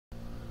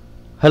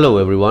Hello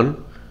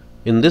everyone.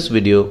 In this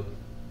video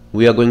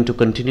we are going to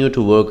continue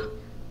to work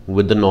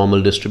with the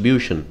normal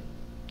distribution.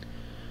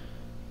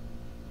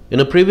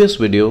 In a previous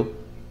video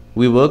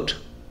we worked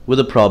with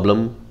a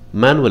problem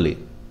manually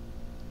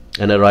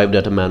and arrived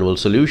at a manual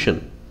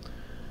solution.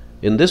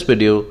 In this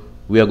video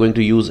we are going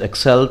to use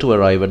Excel to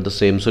arrive at the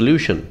same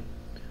solution.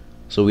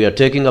 So we are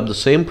taking up the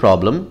same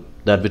problem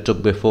that we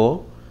took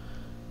before.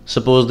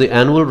 Suppose the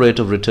annual rate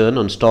of return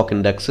on stock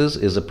indexes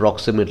is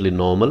approximately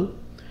normal.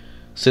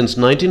 Since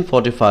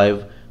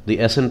 1945,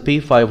 the S&P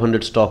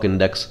 500 stock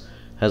index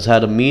has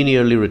had a mean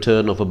yearly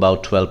return of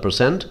about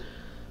 12%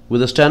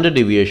 with a standard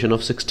deviation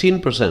of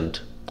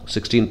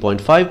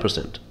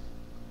 16.5%.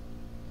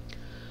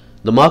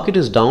 The market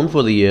is down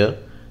for the year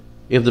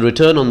if the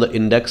return on the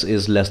index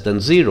is less than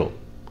 0.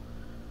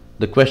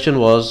 The question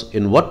was,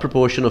 in what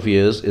proportion of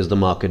years is the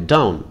market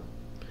down?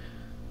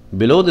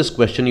 Below this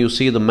question you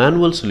see the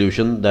manual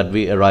solution that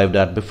we arrived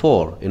at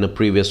before in a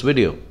previous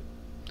video.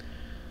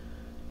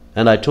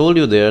 And I told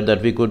you there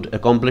that we could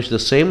accomplish the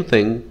same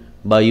thing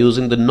by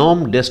using the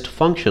normDist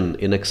function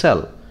in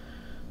Excel.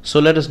 So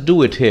let us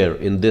do it here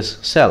in this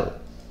cell.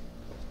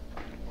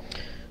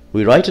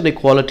 We write an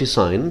equality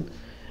sign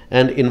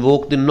and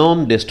invoke the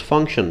normDist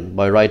function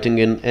by writing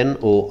in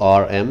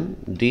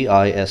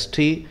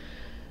normdist,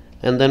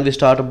 and then we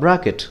start a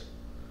bracket.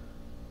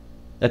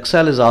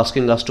 Excel is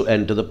asking us to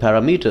enter the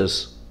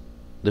parameters.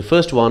 The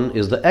first one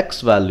is the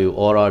x value,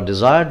 or our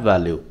desired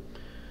value,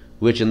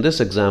 which in this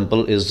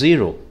example is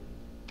 0.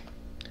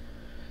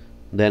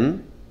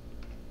 Then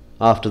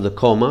after the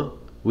comma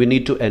we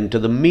need to enter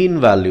the mean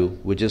value,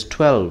 which is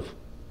 12,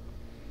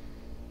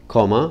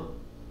 comma,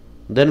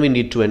 then we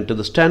need to enter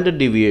the standard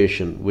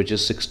deviation, which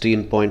is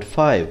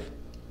 16.5,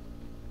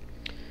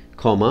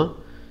 comma,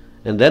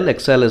 and then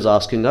Excel is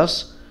asking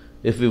us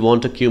if we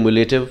want a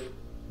cumulative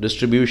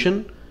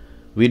distribution.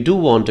 We do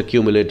want a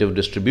cumulative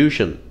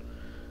distribution.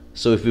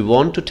 So if we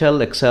want to tell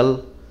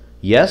Excel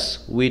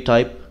yes, we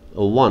type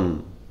a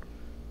 1.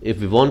 If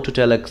we want to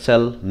tell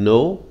Excel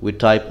no, we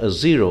type a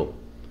 0.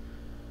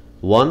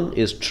 1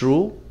 is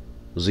true,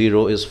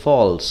 0 is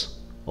false,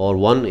 or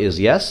 1 is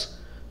yes,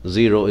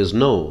 0 is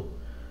no.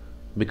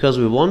 Because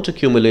we want a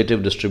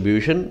cumulative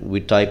distribution,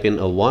 we type in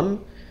a 1,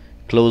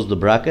 close the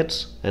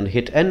brackets and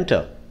hit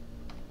enter.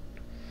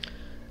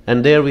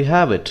 And there we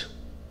have it.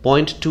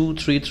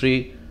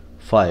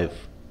 0.2335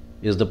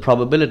 is the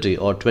probability,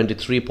 or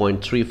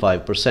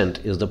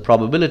 23.35% is the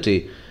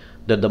probability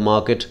that the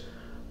market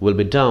will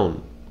be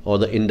down, or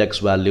the index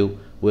value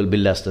will be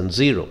less than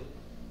 0.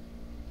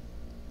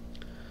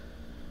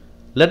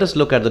 Let us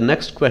look at the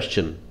next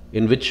question,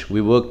 in which we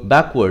worked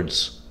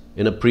backwards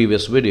in a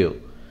previous video.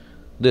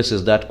 This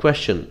is that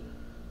question.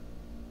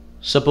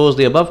 Suppose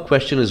the above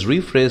question is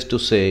rephrased to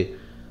say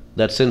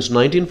that since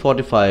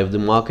 1945 the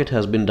market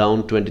has been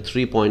down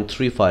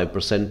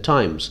 23.35%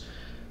 times.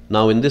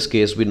 Now in this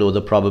case we know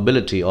the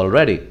probability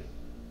already.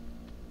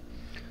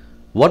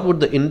 What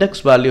would the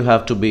index value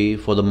have to be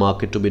for the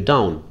market to be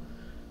down?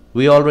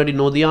 We already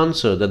know the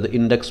answer, that the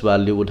index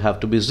value would have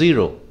to be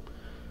 0.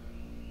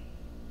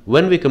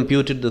 When we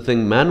computed the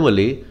thing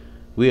manually,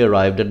 we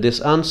arrived at this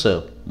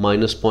answer,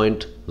 minus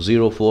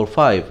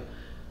 0.045,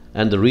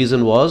 and the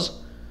reason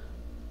was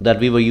that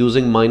we were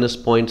using minus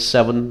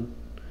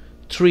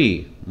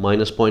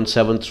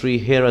 0.73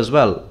 here as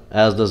well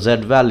as the Z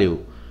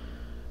value.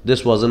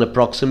 This was an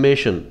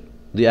approximation.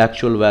 The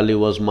actual value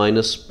was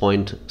minus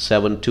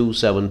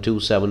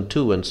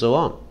 0.727272 and so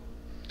on.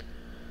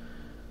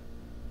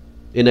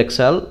 In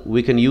Excel,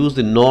 we can use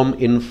the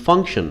normin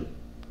function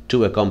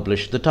to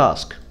accomplish the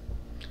task.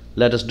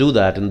 Let us do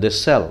that in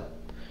this cell.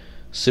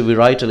 So we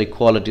write an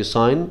equality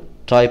sign,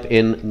 type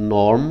in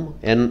norm,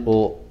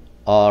 N-O-R-M-I-N-V,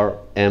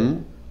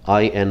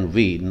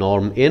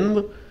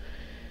 normin,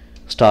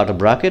 start a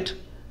bracket,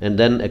 and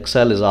then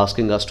Excel is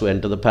asking us to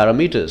enter the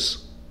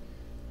parameters.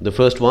 The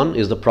first one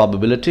is the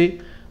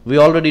probability. We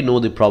already know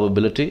the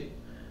probability,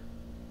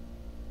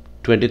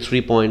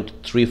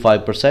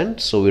 23.35%,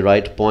 so we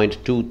write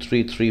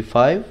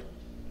 0.2335.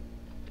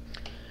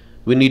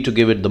 We need to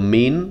give it the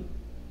mean,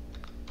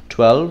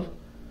 12.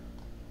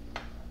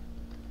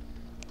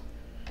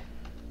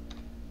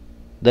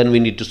 Then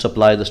we need to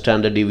supply the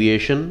standard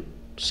deviation,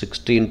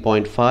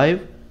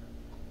 16.5.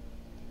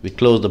 We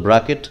close the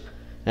bracket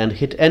and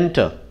hit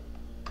enter.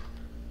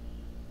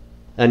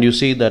 And you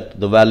see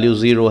that the value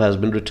 0 has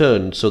been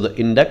returned, so the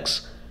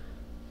index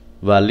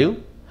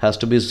value has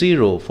to be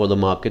 0 for the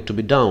market to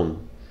be down.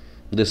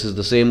 This is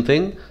the same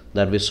thing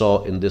that we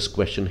saw in this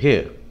question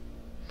here.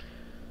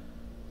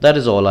 That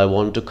is all I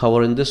want to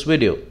cover in this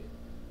video.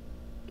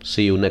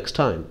 See you next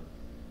time.